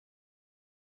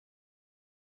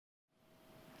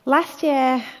Last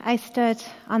year, I stood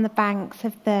on the banks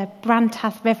of the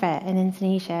Brantas River in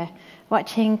Indonesia,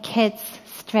 watching kids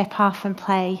strip off and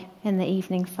play in the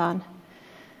evening sun.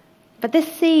 But this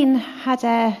scene had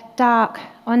a dark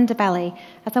underbelly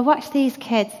as I watched these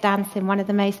kids dance in one of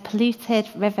the most polluted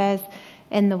rivers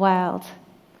in the world.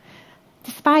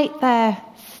 Despite the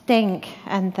stink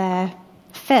and the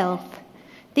filth,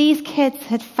 these kids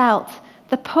had felt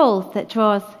the pull that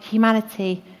draws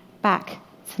humanity back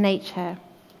to nature.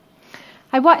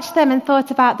 I watched them and thought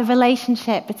about the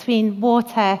relationship between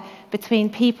water, between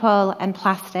people and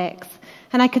plastics.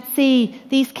 And I could see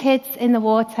these kids in the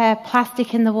water,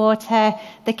 plastic in the water,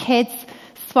 the kids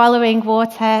swallowing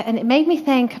water. And it made me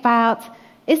think about,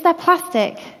 is there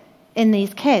plastic in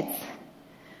these kids?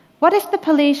 What if the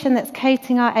pollution that's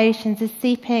coating our oceans is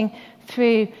seeping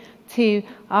through to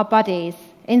our bodies,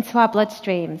 into our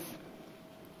bloodstreams?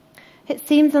 It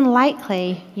seems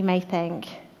unlikely, you may think.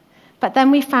 But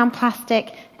then we found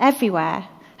plastic everywhere.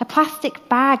 A plastic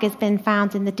bag has been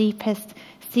found in the deepest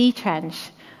sea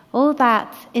trench. All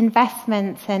that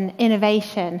investment and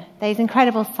innovation, those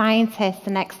incredible scientists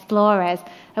and explorers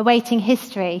awaiting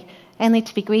history, only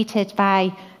to be greeted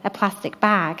by a plastic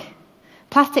bag.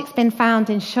 Plastic's been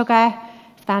found in sugar.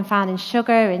 It's been found in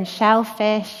sugar, in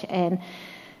shellfish, in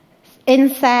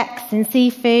insects, in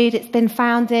seafood. It's been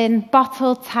found in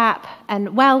bottled tap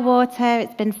and well water.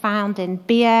 It's been found in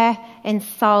beer, in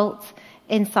salt,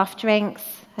 in soft drinks.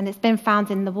 And it's been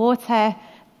found in the water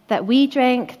that we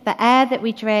drink, the air that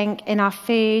we drink, in our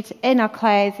food, in our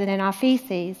clothes, and in our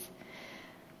feces.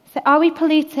 So are we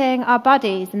polluting our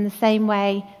bodies in the same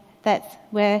way that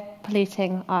we're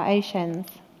polluting our oceans?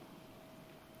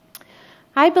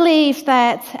 I believe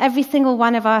that every single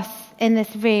one of us in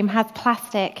this room has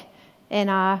plastic in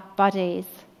our bodies.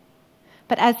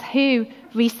 But as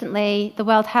the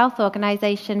World Health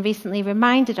Organization recently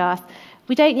reminded us,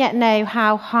 we don't yet know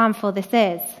how harmful this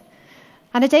is.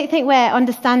 And I don't think we're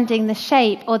understanding the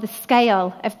shape or the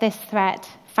scale of this threat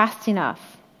fast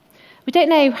enough. We don't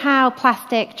know how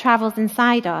plastic travels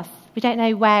inside us. We don't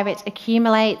know where it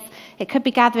accumulates. It could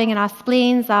be gathering in our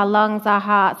spleens, our lungs, our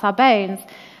hearts, our bones.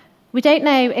 We don't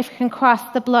know if it can cross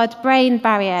the blood-brain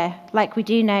barrier like we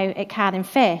do know it can in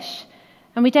fish.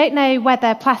 And we don't know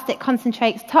whether plastic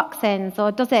concentrates toxins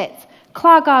or does it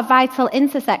clog our vital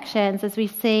intersections as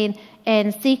we've seen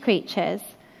in sea creatures.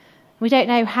 We don't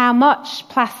know how much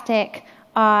plastic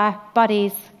our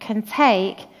bodies can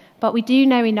take, but we do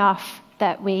know enough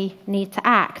that we need to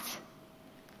act.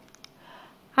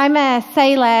 I'm a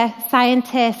sailor,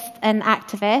 scientist and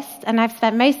activist, and I've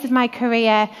spent most of my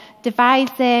career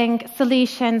devising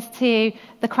solutions to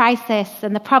the crisis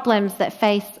and the problems that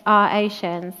face our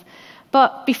oceans.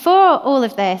 But before all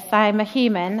of this, I'm a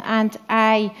human, and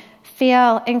I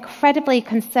feel incredibly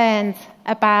concerned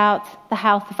about the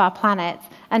health of our planet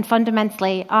and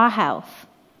fundamentally our health.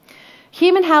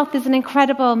 Human health is an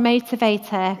incredible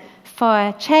motivator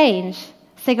for change.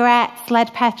 Cigarettes,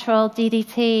 lead petrol,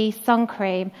 DDT, sun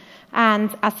cream,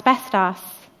 and asbestos.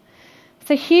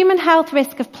 So human health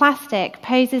risk of plastic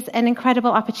poses an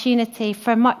incredible opportunity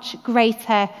for much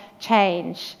greater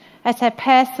change at a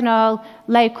personal,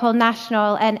 local,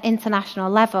 national, and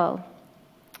international level.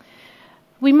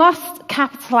 We must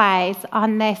capitalise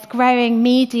on this growing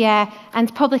media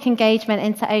and public engagement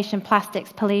into ocean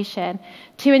plastics pollution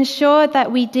to ensure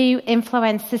that we do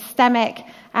influence systemic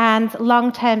and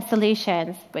long-term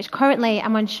solutions, which currently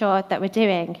I'm unsure that we're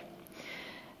doing.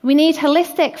 We need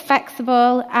holistic,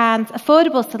 flexible, and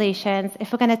affordable solutions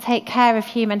if we're going to take care of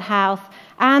human health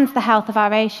and the health of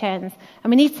our oceans, and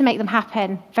we need to make them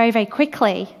happen very, very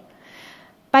quickly.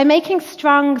 By making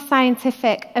strong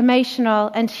scientific,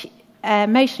 emotional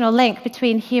link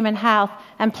between human health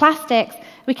and plastics,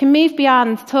 we can move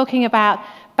beyond talking about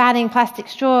banning plastic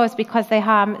straws because they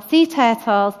harm sea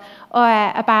turtles,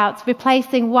 or about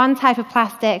replacing one type of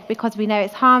plastic because we know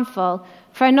it's harmful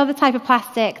for another type of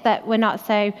plastic that we're not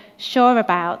so sure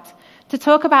about, to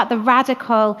talk about the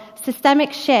radical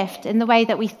systemic shift in the way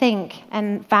that we think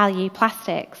and value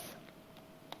plastics.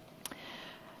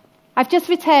 I've just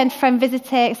returned from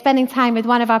spending time with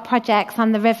one of our projects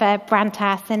on the river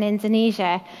Brantas in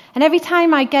Indonesia, and every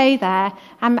time I go there,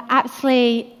 I'm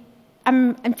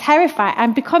terrified.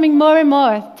 I'm becoming more and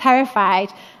more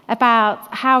terrified about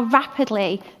how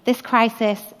rapidly this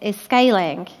crisis is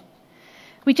scaling.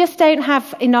 We just don't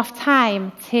have enough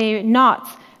time to not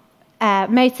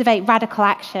motivate radical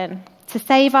action, to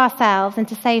save ourselves and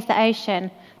to save the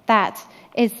ocean that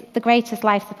is the greatest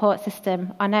life support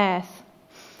system on Earth.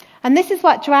 And this is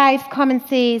what drives Common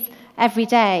Seas every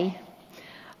day.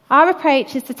 Our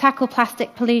approach is to tackle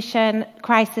plastic pollution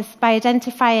crisis by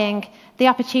identifying the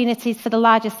opportunities for the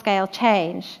larger scale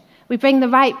change. We bring the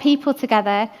right people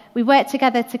together, we work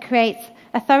together to create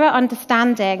a thorough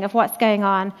understanding of what's going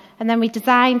on, and then we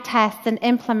design, test, and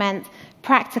implement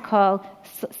practical,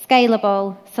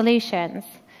 scalable solutions.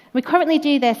 We currently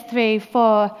do this through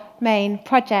 4 main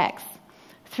projects.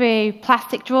 Through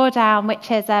Plastic Drawdown, which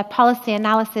is a policy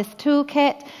analysis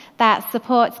toolkit that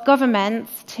supports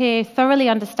governments to thoroughly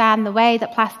understand the way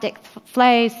that plastic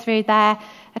flows through their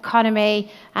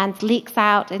economy and leaks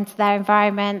out into their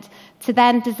environment, to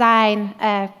then design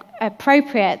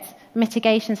appropriate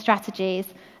mitigation strategies.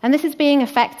 And this is being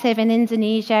effective in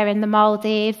Indonesia, in the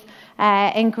Maldives,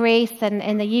 in Greece, and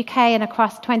in the UK, and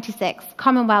across 26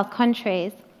 Commonwealth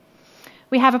countries.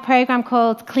 We have a program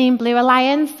called Clean Blue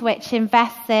Alliance, which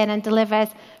invests in and delivers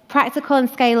practical and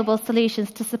scalable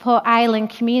solutions to support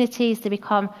island communities to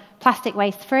become plastic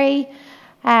waste-free.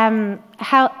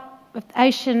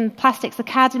 Ocean Plastics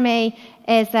Academy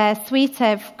is a suite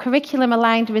of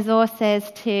curriculum-aligned resources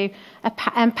to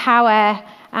empower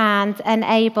and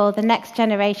enable the next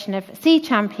generation of sea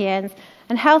champions.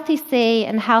 And Healthy Sea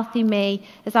and Healthy Me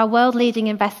is our world-leading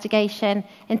investigation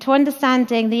into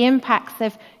understanding the impacts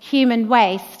of human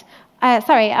waste,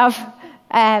 the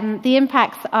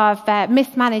impacts of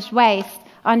mismanaged waste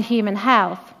on human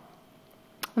health,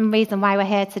 and the reason why we're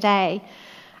here today.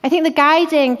 I think the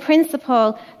guiding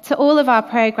principle to all of our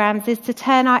programs is to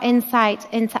turn our insight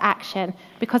into action,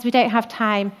 because we don't have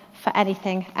time for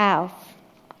anything else.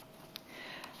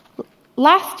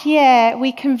 Last year,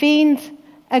 we convened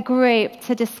a group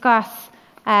to discuss,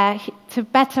 to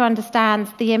better understand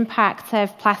the impact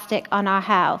of plastic on our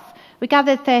health. We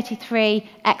gathered 33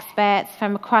 experts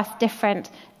from across different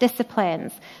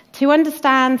disciplines to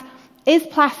understand, is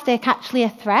plastic actually a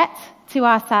threat to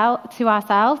ourselves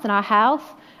and our health?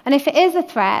 And if it is a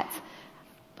threat,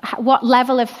 what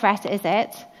level of threat is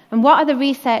it? And what are the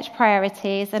research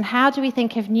priorities? And how do we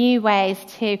think of new ways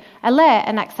to alert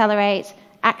and accelerate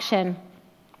action?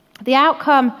 The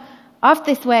outcome of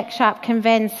this workshop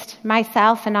convinced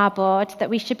myself and our board that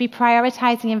we should be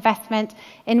prioritising investment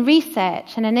in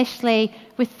research, and initially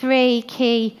with 3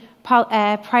 key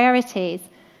priorities.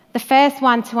 The first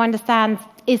one, to understand,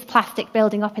 is plastic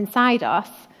building up inside us?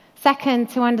 Second,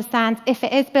 to understand, if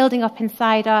it is building up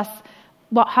inside us,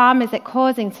 what harm is it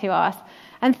causing to us?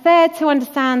 And third, to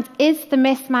understand, is the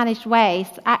mismanaged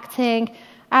waste acting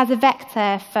as a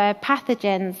vector for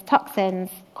pathogens, toxins,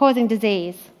 causing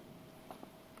disease?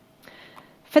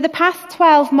 For the past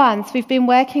 12 months, we've been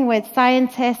working with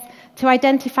scientists to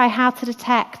identify how to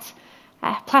detect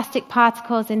plastic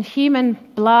particles in human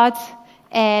blood,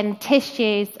 in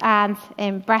tissues, and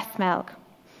in breast milk.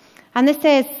 And this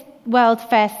is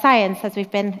world-first science, as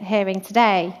we've been hearing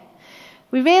today.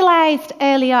 We realised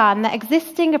early on that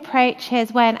existing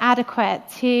approaches weren't adequate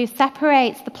to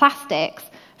separate the plastics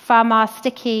from our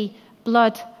sticky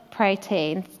blood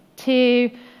proteins,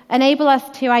 to enable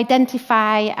us to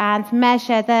identify and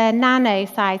measure the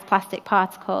nano-sized plastic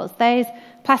particles, those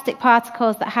plastic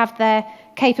particles that have the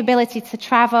capability to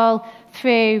travel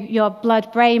through your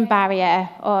blood-brain barrier,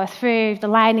 or through the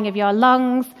lining of your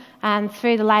lungs and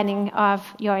through the lining of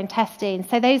your intestines.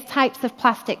 So those types of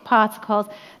plastic particles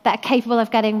that are capable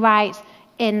of getting right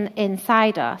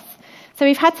inside us. So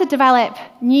we've had to develop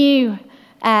new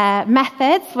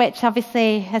methods, which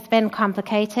obviously has been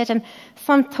complicated, and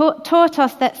some taught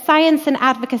us that science and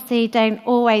advocacy don't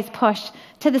always push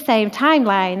to the same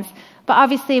timelines, but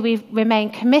obviously we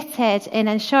remain committed in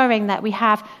ensuring that we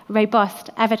have robust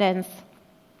evidence.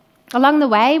 Along the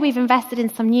way, we've invested in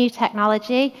some new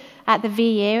technology at the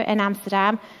VU in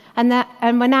Amsterdam, and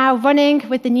we're now running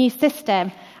with the new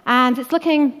system, and it's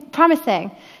looking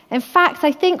promising. In fact,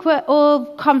 I think we're all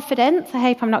confident. I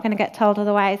hope I'm not going to get told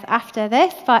otherwise after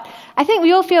this, but I think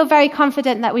we all feel very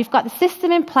confident that we've got the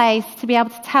system in place to be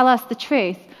able to tell us the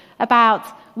truth about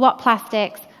what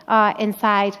plastics are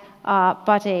inside our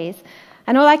bodies.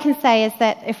 And all I can say is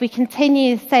that if we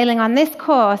continue sailing on this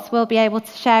course, we'll be able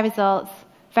to share results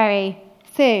very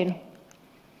soon.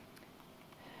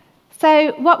 So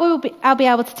I'll be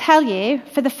able to tell you,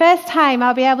 for the first time,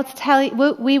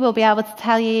 we will be able to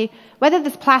tell you whether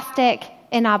there's plastic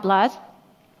in our blood,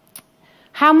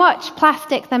 how much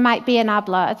plastic there might be in our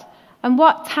blood, and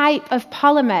what type of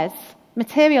polymers,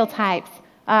 material types,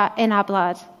 are in our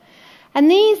blood. And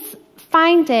these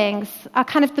findings are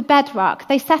kind of the bedrock.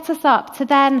 They set us up to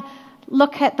then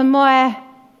look at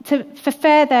for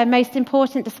further most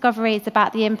important discoveries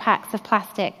about the impacts of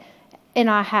plastic in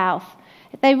our health.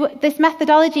 This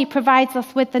methodology provides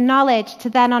us with the knowledge to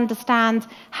then understand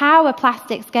how are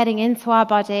plastics getting into our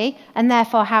body, and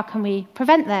therefore how can we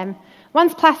prevent them.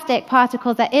 Once plastic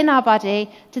particles are in our body,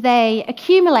 do they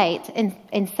accumulate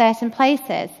in certain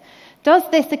places? Does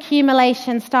this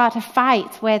accumulation start a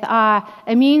fight with our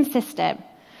immune system?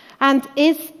 And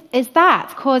is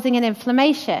that causing an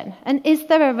inflammation? And is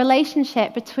there a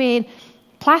relationship between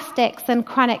plastics and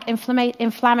chronic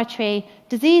inflammatory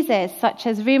diseases such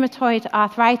as rheumatoid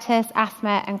arthritis,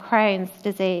 asthma, and Crohn's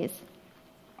disease?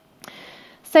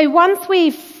 So once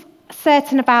we've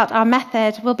certain about our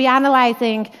method, we'll be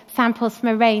analysing samples from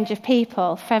a range of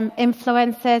people, from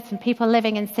influencers and people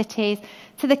living in cities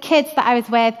to the kids that I was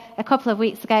with a couple of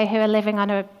weeks ago who are living on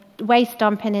a waste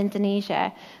dump in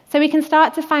Indonesia. So we can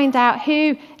start to find out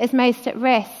who is most at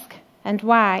risk and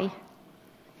why.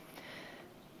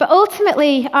 But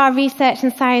ultimately, our research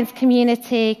and science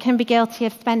community can be guilty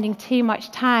of spending too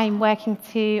much time working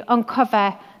to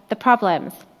uncover the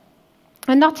problems,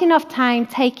 and not enough time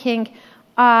taking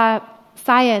our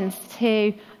science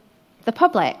to the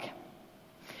public.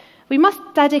 We must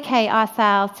dedicate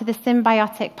ourselves to the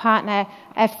symbiotic partner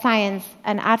of science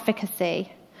and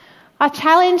advocacy. Our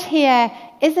challenge here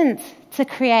isn't to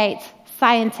create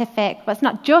it's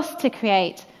not just to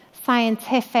create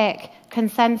scientific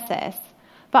consensus,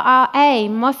 but our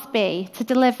aim must be to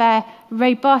deliver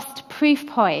robust proof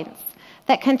points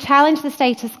that can challenge the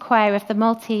status quo of the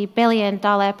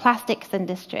multi-billion-dollar plastics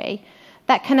industry,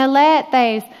 that can alert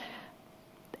those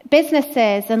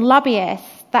businesses and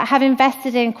lobbyists that have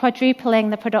invested in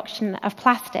quadrupling the production of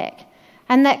plastic,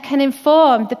 and that can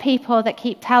inform the people that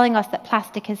keep telling us that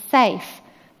plastic is safe,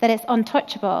 that it's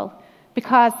untouchable,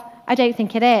 because I don't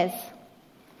think it is.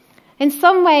 In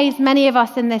some ways, many of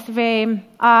us in this room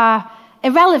are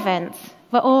irrelevant.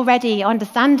 We're already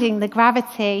understanding the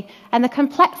gravity and the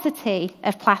complexity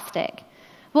of plastic.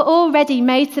 We're already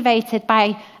motivated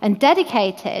by and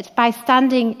dedicated by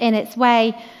standing in its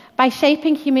way, by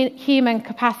shaping human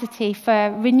capacity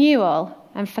for renewal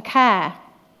and for care.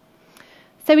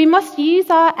 So we must use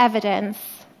our evidence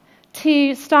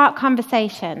to start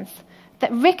conversations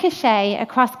that ricochet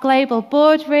across global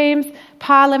boardrooms,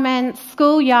 parliaments,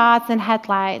 schoolyards, and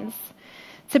headlines,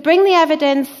 to bring the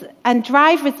evidence and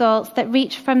drive results that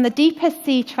reach from the deepest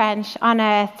sea trench on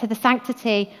Earth to the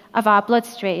sanctity of our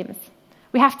bloodstreams.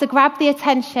 We have to grab the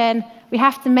attention, we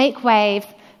have to make waves,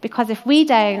 because if we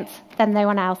don't, then no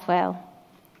one else will.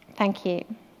 Thank you.